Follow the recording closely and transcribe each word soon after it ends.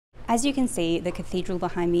As you can see, the cathedral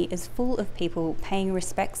behind me is full of people paying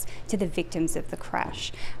respects to the victims of the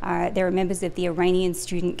crash. There are members of the Iranian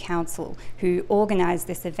Student Council who organised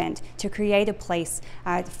this event to create a place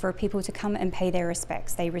for people to come and pay their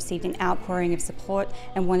respects. They received an outpouring of support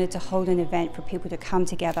and wanted to hold an event for people to come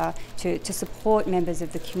together to support members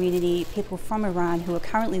of the community, people from Iran who are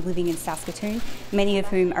currently living in Saskatoon, many of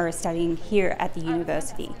whom are studying here at the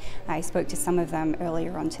university. I spoke to some of them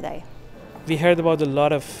earlier on today. We heard about a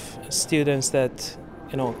lot of students that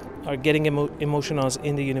are getting emotional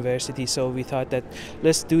in the university, so we thought that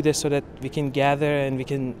let's do this so that we can gather and we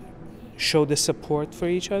can show the support for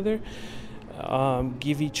each other,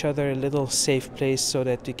 give each other a little safe place so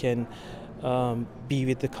that we can be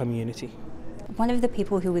with the community. One of the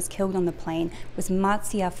people who was killed on the plane was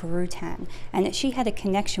Marzia Farutan, and she had a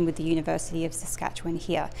connection with the University of Saskatchewan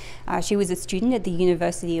here. She was a student at the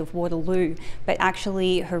University of Waterloo, but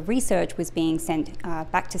actually her research was being sent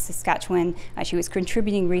back to Saskatchewan. She was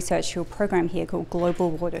contributing research to a program here called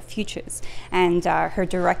Global Water Futures, and her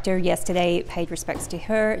director yesterday paid respects to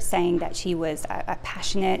her, saying that she was a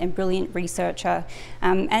passionate and brilliant researcher.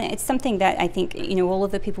 And it's something that I think all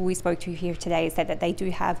of the people we spoke to here today said that they do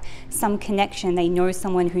have some connection. They know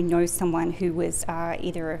someone who was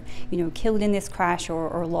either killed in this crash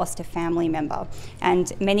or lost a family member,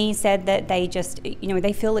 and many said that they just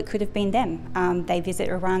they feel it could have been them. They visit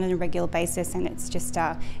Iran on a regular basis, and it's just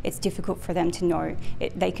it's difficult for them to know.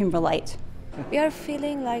 They can relate. We are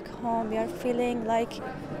feeling like home. We are feeling like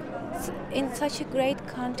in such a great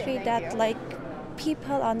country that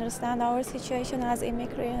people understand our situation as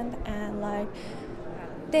immigrant, and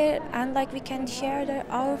we can share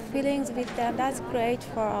our feelings with them. That's great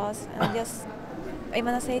for us. And just I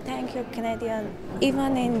want to say thank you, Canadian.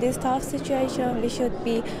 Even in this tough situation, we should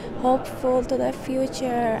be hopeful to the future,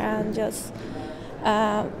 and just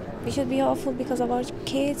we should be hopeful because of our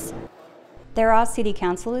kids. There are city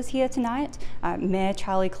councillors here tonight. Mayor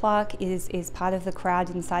Charlie Clark is part of the crowd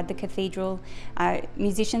inside the cathedral.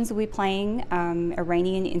 Musicians will be playing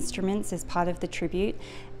Iranian instruments as part of the tribute.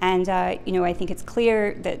 And I think it's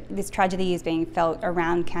clear that this tragedy is being felt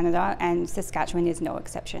around Canada, and Saskatchewan is no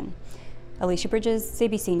exception. Alicia Bridges,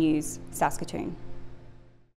 CBC News, Saskatoon.